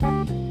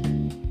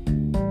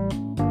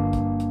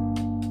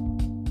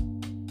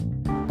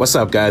What's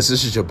up, guys?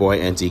 This is your boy,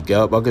 NT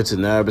Gelb. Welcome to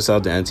another episode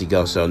of the NT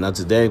Gelb Show. Now,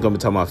 today, I'm going to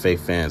be talking about fake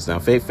fans. Now,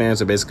 fake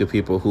fans are basically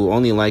people who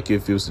only like you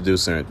if you was to do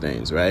certain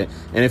things, right?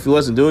 And if you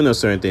wasn't doing those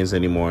certain things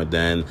anymore,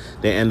 then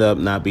they end up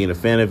not being a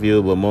fan of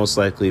you, but most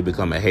likely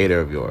become a hater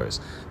of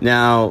yours.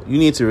 Now, you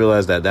need to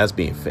realize that that's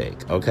being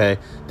fake, okay?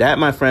 That,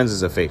 my friends,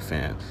 is a fake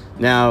fan.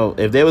 Now,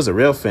 if they was a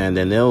real fan,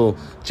 then they'll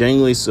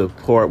genuinely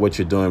support what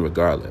you're doing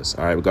regardless,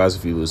 all right? Regardless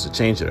if you was to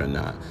change it or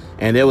not.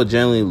 And they will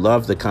genuinely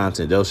love the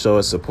content. They'll show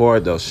us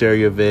support. They'll share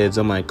your vids.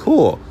 I'm like,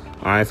 cool.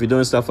 All right, if you're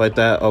doing stuff like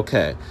that,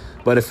 okay.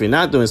 But if you're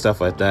not doing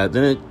stuff like that,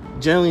 then it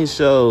generally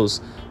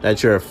shows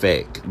that you're a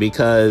fake.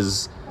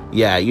 Because,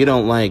 yeah, you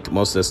don't like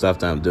most of the stuff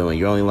that I'm doing.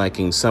 You're only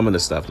liking some of the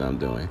stuff that I'm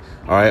doing.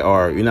 All right,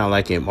 or you're not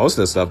liking most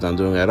of the stuff that I'm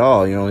doing at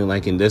all. You're only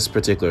liking this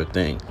particular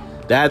thing.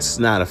 That's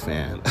not a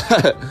fan.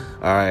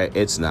 All right,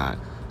 it's not.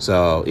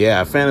 So,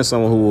 yeah, a fan is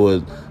someone who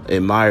would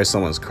admire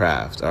someone's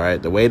craft, all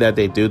right? The way that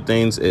they do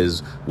things is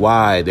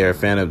why they're a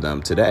fan of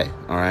them today,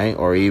 all right?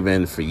 Or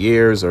even for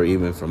years or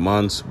even for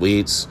months,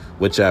 weeks,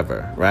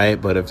 whichever, right?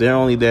 But if they're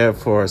only there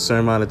for a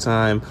certain amount of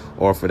time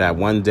or for that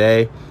one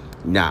day,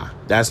 nah,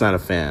 that's not a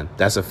fan.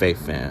 That's a fake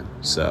fan.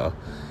 So,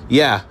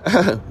 yeah,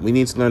 we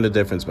need to learn the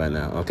difference by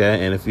now,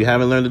 okay? And if you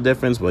haven't learned the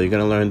difference, well, you're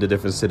going to learn the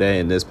difference today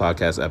in this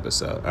podcast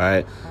episode, all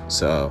right?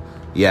 So,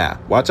 yeah,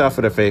 watch out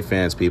for the fake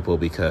fans, people,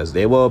 because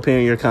they will appear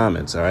in your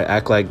comments, all right?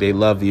 Act like they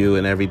love you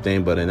and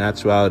everything, but in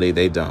actuality,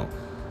 they don't,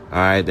 all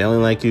right? They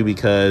only like you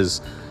because,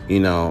 you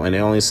know, and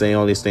they only say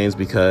all these things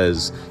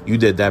because you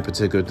did that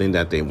particular thing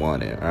that they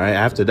wanted, all right?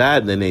 After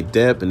that, then they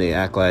dip and they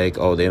act like,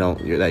 oh,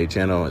 that your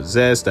channel don't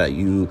exist, that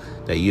you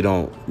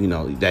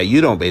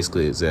don't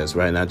basically exist,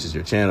 right? Not just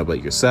your channel,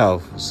 but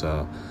yourself.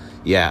 So,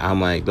 yeah,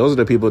 I'm like, those are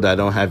the people that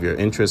don't have your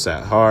interests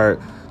at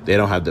heart. They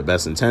don't have the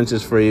best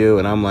intentions for you.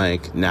 And I'm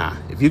like, nah,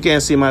 if you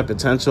can't see my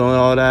potential and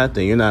all that,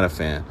 then you're not a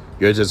fan.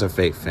 You're just a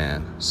fake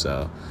fan.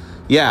 So,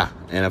 yeah.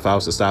 And if I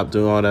was to stop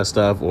doing all that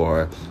stuff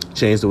or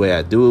change the way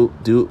I do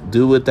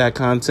with that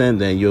content,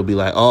 then you'll be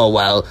like, oh,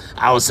 well,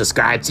 I was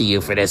subscribed to you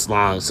for this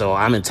long, so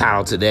I'm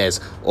entitled to this.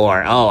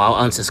 Or, oh,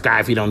 I'll unsubscribe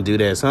if you don't do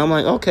this. And I'm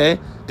like, okay,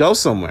 go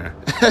somewhere.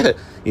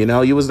 You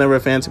know, you was never a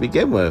fan to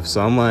begin with. So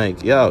I'm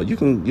like, yo, you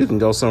can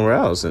go somewhere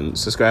else and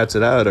subscribe to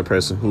that other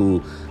person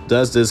who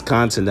does this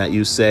content that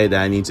you say that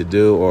I need to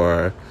do,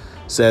 or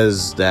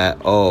says that,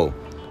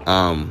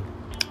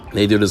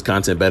 they do this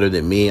content better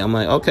than me. I'm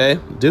like, okay,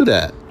 do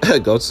that.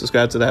 Go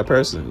subscribe to that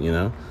person, you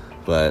know.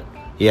 But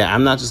yeah,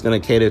 I'm not just going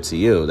to cater to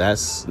you.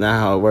 That's not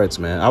how it works,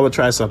 man. I would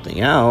try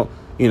something out.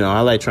 You know,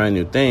 I like trying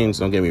new things.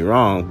 Don't get me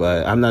wrong,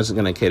 but I'm not just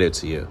going to cater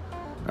to you.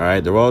 All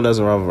right. The world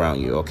doesn't revolve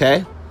around you.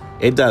 OK,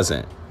 it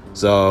doesn't.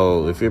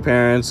 So if your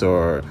parents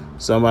or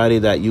somebody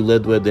that you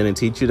lived with didn't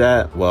teach you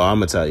that, well, I'm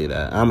going to tell you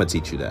that. I'm going to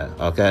teach you that.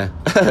 OK.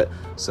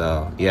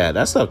 So, yeah,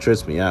 that stuff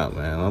trips me out,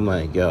 man. I'm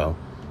like, yo,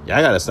 yeah,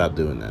 I got to stop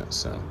doing that.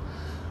 So.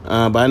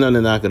 But I know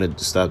they're not going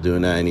to stop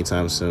doing that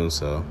anytime soon.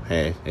 So,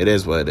 hey, it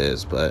is what it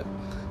is. But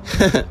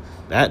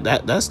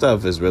that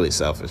stuff is really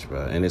selfish,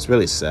 bro. And it's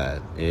really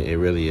sad. It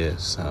really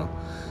is. So,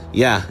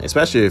 yeah,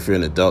 especially if you're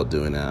an adult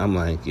doing that. I'm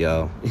like,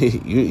 yo,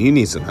 you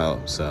need some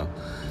help. So,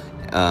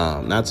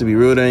 not to be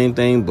rude or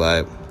anything,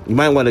 but you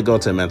might want to go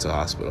to a mental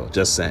hospital.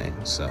 Just saying.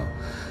 So,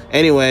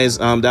 anyways,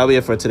 that'll be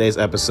it for today's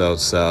episode.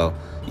 So,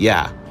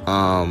 yeah.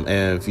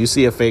 And if you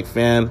see a fake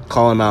fan,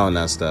 call him out on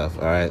that stuff.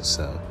 All right.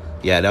 So,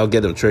 yeah, they'll get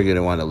them triggered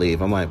and want to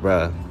leave. I'm like,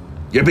 bruh,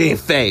 you're being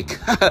fake.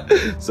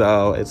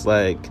 So it's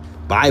like,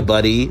 bye,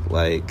 buddy.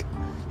 Like,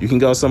 you can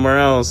go somewhere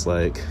else.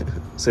 Like,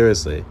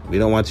 seriously, we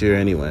don't want you here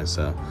anyway.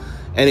 So,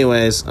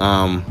 anyways,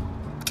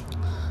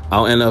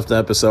 I'll end off the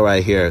episode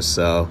right here.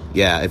 So,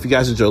 yeah, if you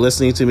guys enjoy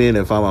listening to me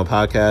and follow my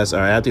podcast, or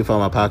after you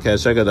follow my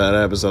podcast, check out the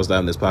other episodes that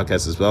on this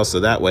podcast as well.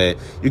 So that way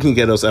you can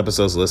get those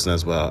episodes to listen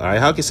as well. All right,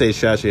 how can you say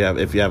trash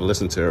if you haven't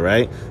listened to it,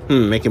 right?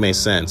 Make it make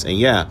sense. And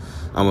yeah,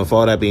 with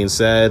all that being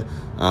said,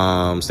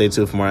 stay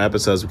tuned for more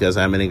episodes because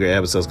I have many great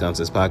episodes coming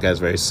to this podcast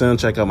very soon.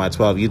 Check out my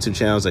 12 YouTube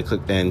channels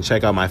and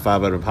check out my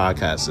 5 other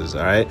podcasts.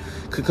 All right,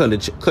 click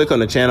on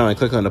the channel and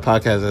click on the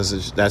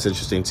podcast that's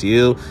interesting to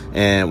you,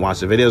 and watch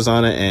the videos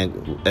on it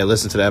and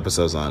listen to the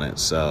episodes on it.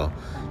 So,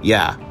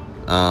 yeah.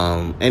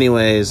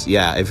 Anyways,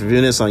 yeah. If you're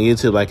viewing this on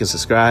YouTube, like and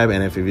subscribe,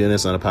 and if you're viewing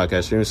this on a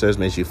podcast streaming service,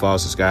 make sure you follow,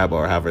 subscribe,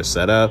 or have it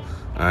set up.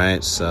 All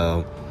right.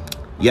 So,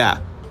 yeah.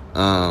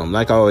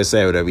 Like I always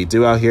say, whatever you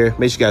do out here,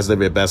 make sure you guys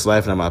live your best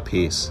life, and I'm out.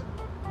 Peace.